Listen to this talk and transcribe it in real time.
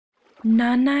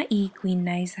Nana I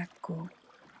Guinaiya-ku.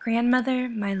 Grandmother,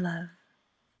 my love.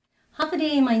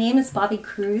 Hafaday, my name is Bobby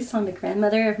Cruz. I'm the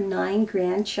grandmother of 9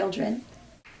 grandchildren.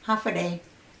 Hafaday,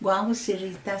 guamo si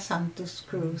Rita Santos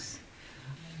Cruz.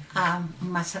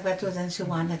 Más abajo si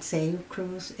Juana Tseu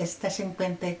Cruz, está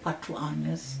 54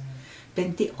 años.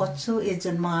 28 es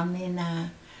un mami na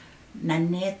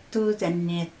neto dan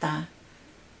neta.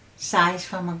 6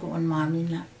 fa mag-un mami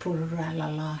na pura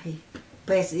lalaki.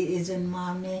 Pues is un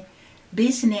mami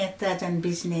bisneta dan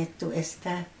bisneto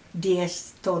está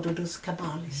 10 todos os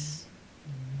cabales.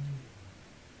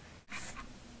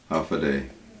 Hafaday.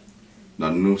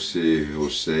 Nanu si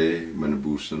Jose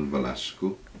Manabusan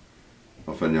Velasco.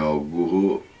 Afanya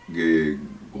guru ge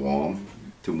Guam,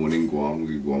 tumuning Guam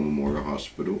ge Guam Memorial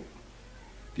Hospital.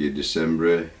 Ge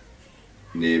December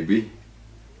Nebi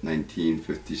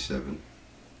 1957.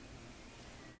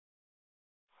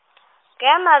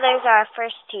 Grandmothers are our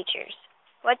first teachers.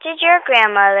 What did your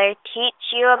grandmother teach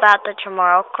you about the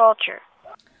Chamorro culture?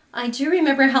 I do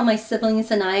remember how my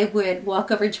siblings and I would walk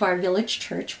over to our village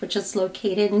church, which is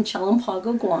located in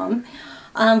Chalampago, Guam,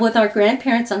 with our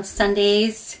grandparents on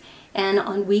Sundays and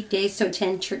on weekdays to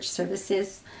attend church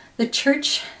services. The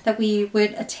church that we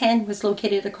would attend was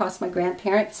located across my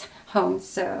grandparents' home,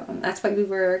 so that's why we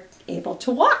were able to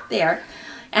walk there.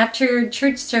 After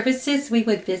church services, we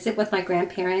would visit with my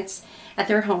grandparents at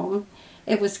their home.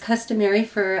 It was customary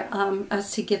for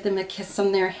us to give them a kiss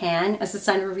on their hand as a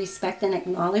sign of respect and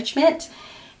acknowledgement.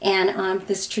 And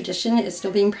this tradition is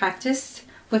still being practiced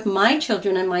with my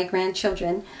children and my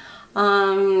grandchildren,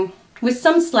 with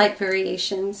some slight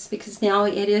variations, because now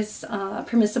it is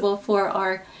permissible for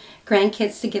our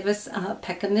grandkids to give us a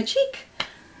peck on the cheek.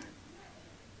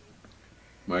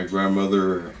 My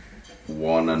grandmother,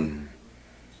 Wanan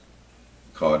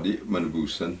Kadi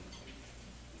Manabusan,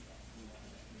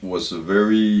 was a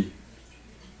very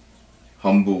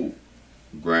humble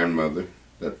grandmother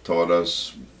that taught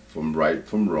us from right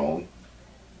from wrong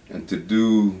and to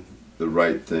do the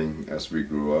right thing as we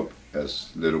grew up as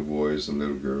little boys and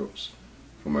little girls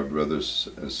for my brothers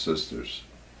and sisters.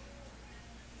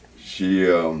 She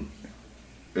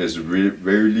is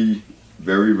very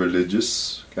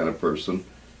religious kind of person,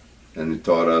 and he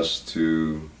taught us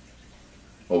to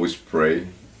always pray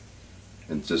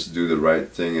and just do the right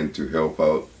thing and to help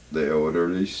out the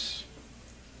elderlies.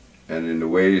 And in the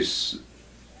ways,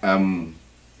 I'm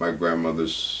my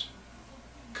grandmother's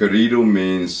querido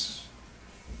means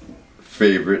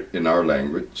favorite in our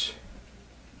language.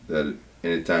 That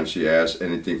anytime she asks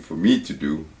anything for me to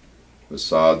do,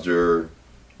 massage her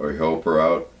or help her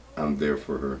out, I'm there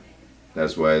for her.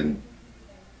 That's why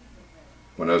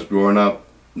when I was growing up,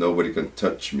 nobody can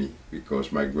touch me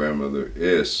because my grandmother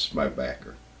is my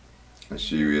backer. And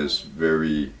she is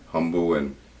very humble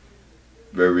and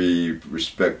very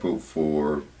respectful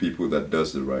for people that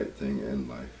does the right thing in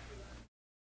life.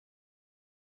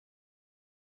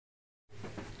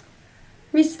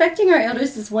 Respecting our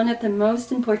elders is one of the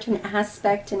most important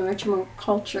aspects in our Chamorro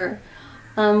culture.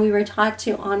 We were taught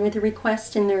to honor the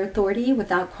request and their authority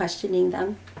without questioning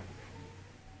them.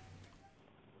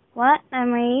 What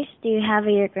memories do you have of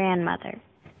your grandmother?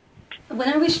 When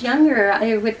I was younger,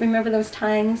 I would remember those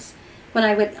times when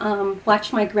I would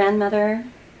watch my grandmother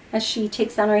as she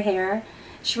takes down her hair.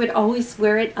 She would always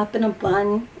wear it up in a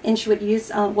bun, and she would use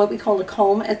what we call a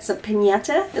comb. It's a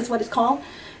piñata is what it's called,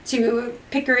 to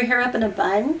pick her hair up in a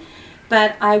bun.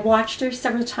 But I watched her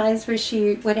several times where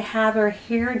she would have her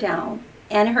hair down,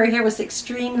 and her hair was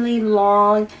extremely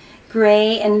long,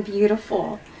 gray, and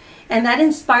beautiful. And that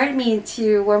inspired me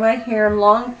to wear my hair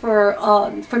long for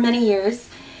many years.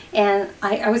 And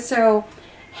I also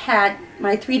had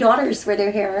my 3 daughters wear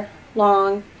their hair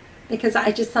long because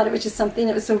I just thought it was just something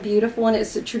that was so beautiful, and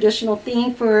it's a traditional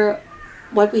thing for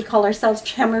what we call ourselves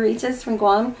chamorritas from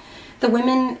Guam. The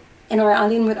women in our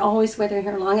island would always wear their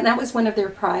hair long, and that was one of their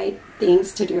pride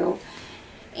things to do.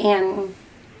 And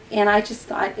I just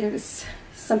thought it was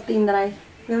something that I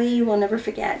really will never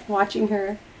forget, watching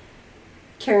her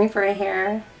caring for her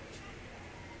hair.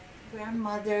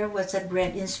 Grandmother was a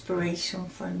great inspiration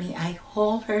for me. I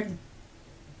hold her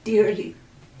dearly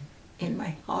in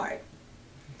my heart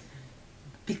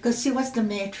because she was the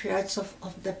matriarch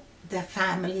of the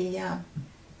family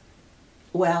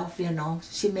wealth, you know.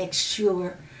 She makes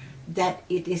sure that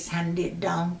it is handed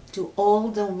down to all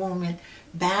the women.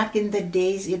 Back in the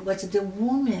days, it was the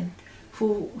women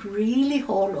who really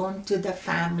hold on to the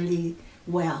family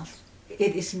wealth.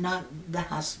 It is not the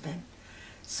husband.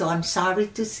 So I'm sorry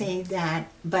to say that,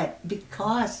 but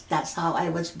because that's how I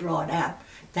was brought up,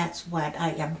 that's what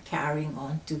I am carrying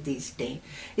on to this day.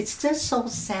 It's just so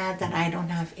sad that I don't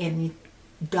have any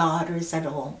daughters at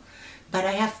all, but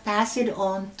I have passed it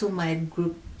on to my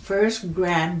first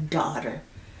granddaughter.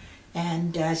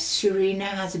 And Serena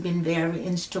has been very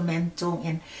instrumental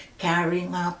in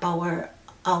carrying up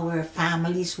our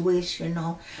family's wish, you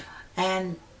know.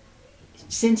 And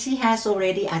since he has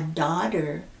already a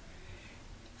daughter,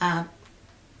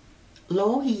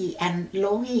 Lohi and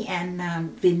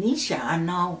Venetia are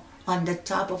now on the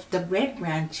top of the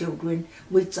great-grandchildren,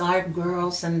 which are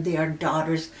girls and their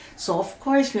daughters. So of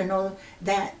course, you know,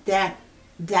 that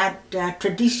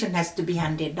tradition has to be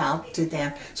handed out to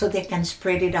them so they can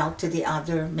spread it out to the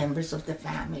other members of the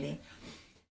family.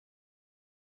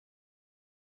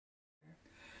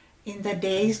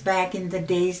 Back in the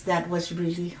days, that was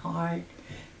really hard.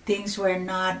 Things were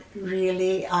not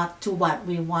really up to what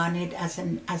we wanted as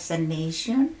a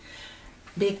nation,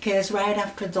 because right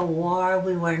after the war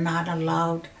we were not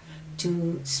allowed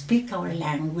to speak our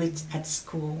language at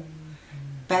school.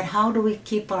 But how do we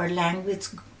keep our language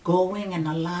going and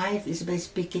alive? Is by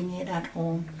speaking it at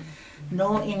home.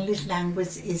 No English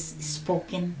language is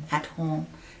spoken at home.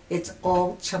 It's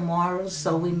all Chamorro,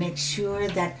 so we make sure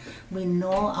that we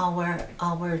know our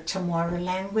Chamorro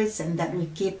language and that we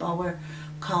keep our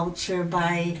culture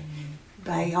by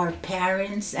our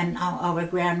parents and our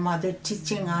grandmother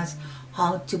teaching us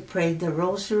how to pray the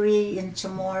rosary in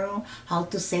Chamorro, how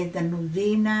to say the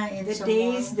novena in the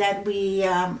days that we,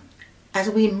 as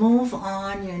we move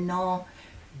on, you know,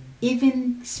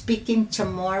 even speaking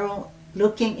Chamorro,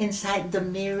 looking inside the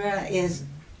mirror is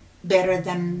better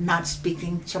than not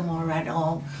speaking Chamorro at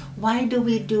all. Why do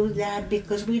we do that?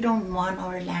 Because we don't want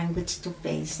our language to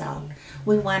phase out.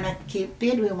 We want to keep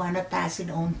it, we want to pass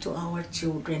it on to our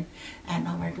children and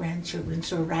our grandchildren.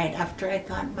 So right after I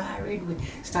got married, we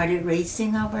started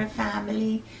raising our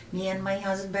family, me and my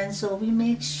husband, so we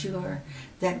make sure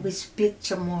that we speak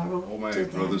Chamorro. All my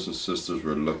brothers and sisters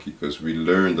were lucky because we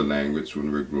learned the language when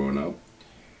we were growing up.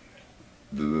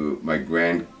 My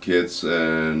grandkids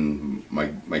and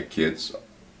my kids,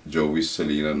 Joey,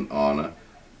 Selena, and Anna,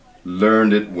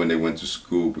 learned it when they went to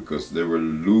school because they were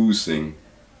losing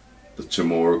the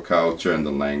Chamorro culture and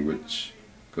the language.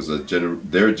 Because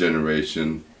their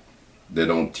generation, they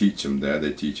don't teach them that,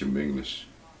 they teach them English.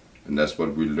 And that's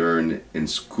what we learned in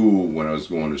school when I was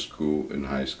going to school, in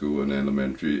high school and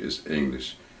elementary, is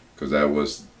English. Because that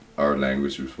was our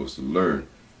language we were supposed to learn.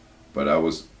 But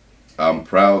I'm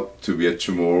proud to be a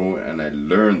Chamorro and I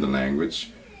learned the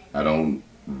language. I don't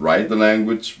write the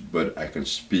language, but I can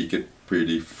speak it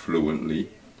pretty fluently.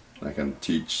 I can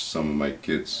teach some of my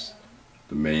kids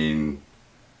the main,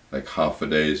 like half a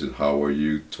day is how are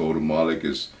you, total Malik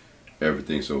is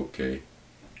everything's okay.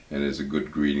 And it's a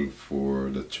good greeting for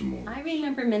the Chamorro. I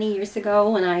remember many years ago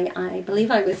when I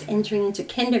believe I was entering into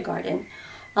kindergarten,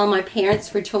 my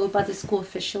parents were told by the school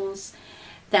officials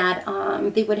that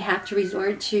they would have to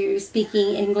resort to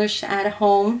speaking English at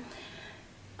home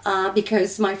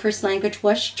because my first language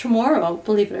was Chamorro,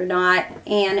 believe it or not.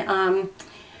 And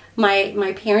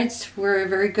my parents were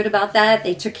very good about that.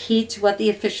 They took heed to what the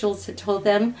officials had told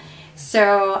them.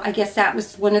 So I guess that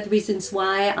was one of the reasons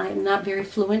why I'm not very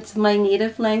fluent in my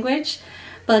native language.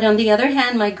 But on the other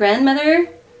hand, my grandmother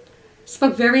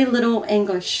spoke very little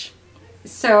English.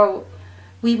 So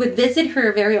we would visit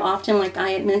her very often, like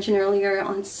I had mentioned earlier,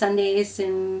 on Sundays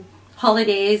and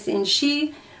holidays, and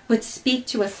she would speak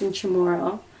to us in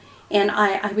Chamorro. And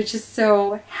I was just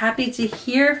so happy to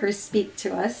hear her speak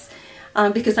to us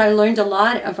because I learned a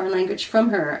lot of our language from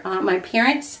her. My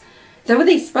parents, though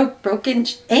they spoke broken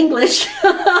English,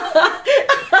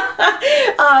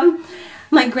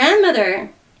 my grandmother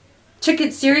took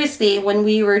it seriously when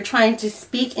we were trying to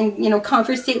speak and, you know,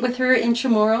 conversate with her in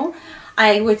Chamorro.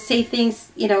 I would say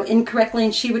things, you know, incorrectly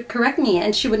and she would correct me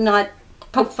and she would not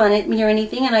poke fun at me or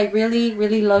anything, and I really,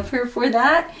 really love her for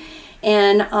that.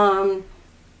 And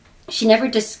she never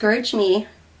discouraged me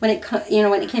when it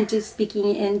came to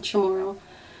speaking in Chamorro.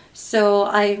 So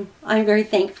I'm very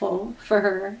thankful for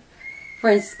her for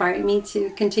inspiring me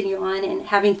to continue on and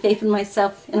having faith in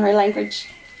myself and her language.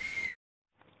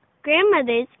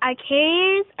 Grandmothers are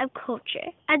carriers of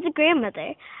culture. As a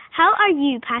grandmother, how are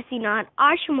you passing on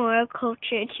our Chamorro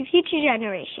culture to future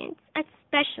generations,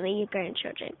 especially your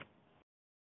grandchildren?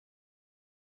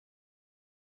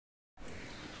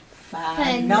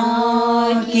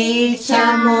 Panogi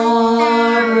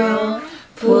Chamorro,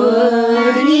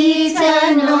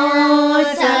 Purita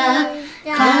Nosa,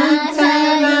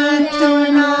 Cantaran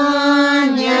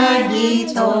Tunonya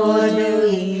di todo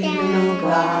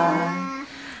lugar.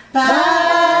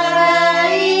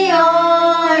 Para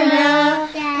honra,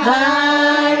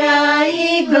 para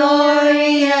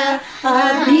gloria,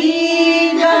 a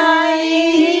vida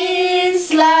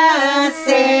isla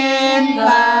en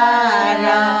paz.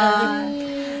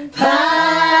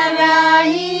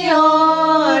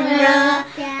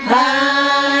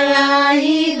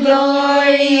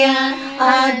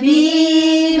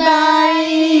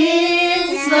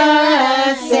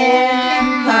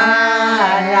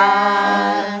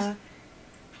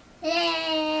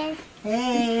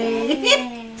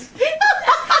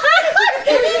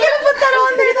 that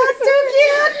on there. That's too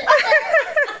cute.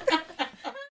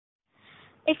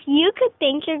 If you could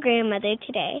thank your grandmother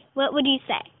today, what would you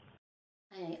say?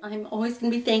 I'm always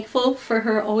going to be thankful for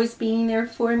her always being there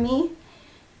for me,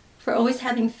 for always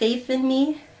having faith in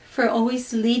me, for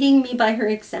always leading me by her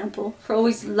example, for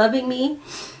always loving me,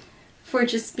 for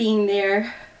just being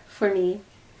there for me.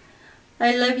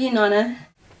 I love you, Nana.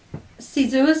 Si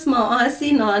Zeus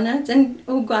maasi, Nana, then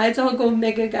guys all go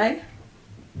mega guy.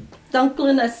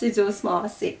 Dankla na si Zeus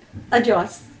maasi.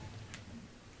 Adios.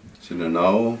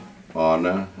 Sinanao,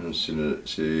 Ana, and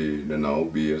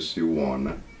sinanao Bia,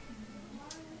 Siwana.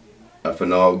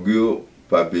 Afinal, gu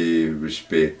pabi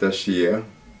respeita sia,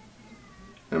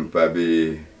 and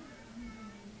pabi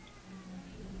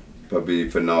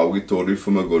final we told you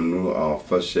from a gonu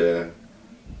alpha share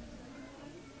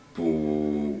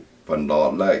pu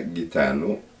pandot like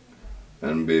gitano,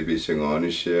 and baby sing on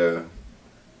share.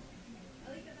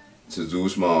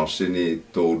 Jesus marsi ni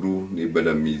todu ni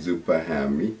badamizu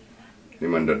pahami, ni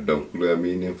mandadongla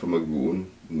mi ni from a goon,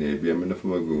 nebiam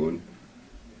from a goon.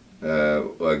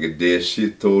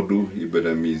 Agadeshi todu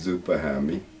ibadamizu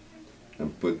pahami,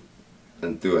 and put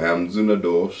until hamzuna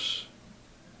dos,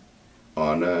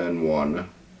 Ana and Wana,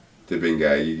 te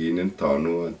bengai in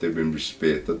tanu, and te ben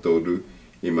respeta todu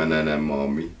imanana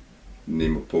mami, ni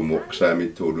pomoksami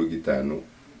todu gitano.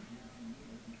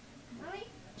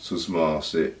 Susma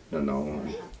se nanao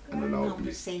and nanao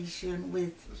conversation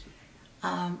with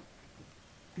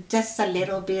just a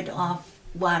little bit of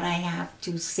what I have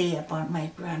to say about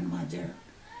my grandmother.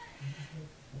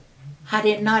 Had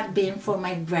it not been for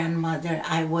my grandmother,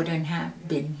 I wouldn't have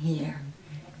been here.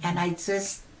 And I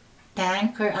just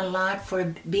thank her a lot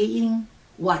for being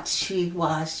what she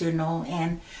was, you know,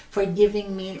 and for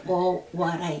giving me all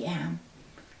what I am.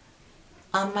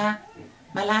 Ama,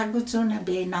 malago to na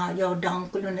be na yo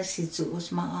dangkulo na si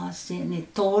Zeus maasi ni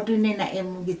todo ni na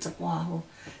emu gitakwaho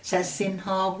sa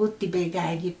sinhago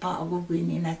tibegay gi pa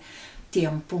agugwini na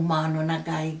tiempo mano na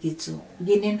gay gitso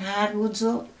ginin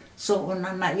harudzo so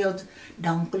una na yo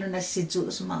dangkulo na si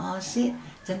Zeus maasi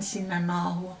jan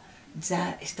sinanaho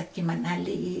za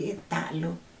istakimanali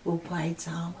italo upay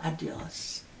tao.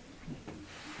 Adios.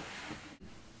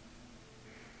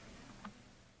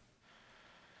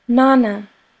 Nana,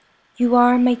 you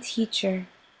are my teacher,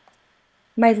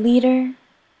 my leader,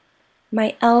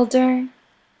 my elder,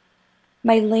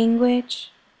 my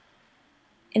language,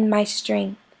 and my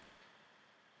strength.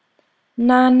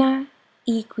 Nana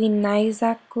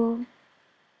Guinaiya-ku,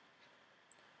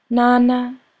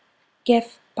 Nana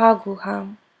gef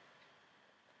paguham,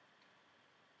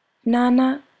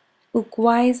 Nana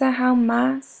ugwaiza hau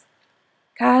mas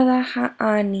kada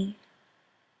ha'ani.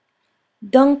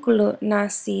 Dunkulo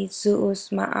nasi Zeus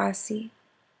maasi.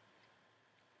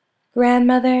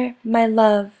 Grandmother, my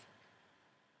love.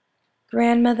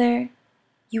 Grandmother,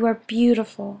 you are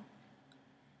beautiful.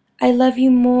 I love you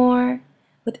more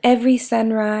with every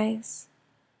sunrise.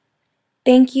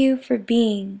 Thank you for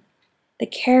being the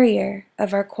carrier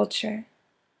of our culture.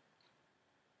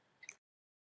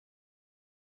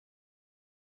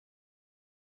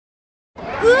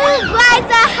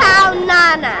 Ugwaiza how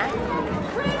Nana.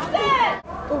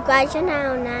 Ugwaiza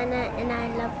how Nana, and I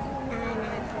love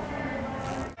Nana.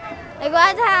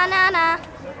 Ugwaiza how Nana.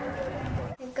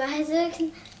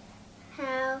 Ugwaiza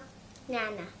how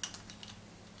Nana.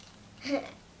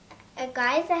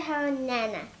 Ugwaiza how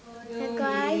Nana.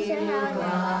 Ugwaiza how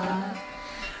Nana.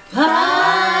 I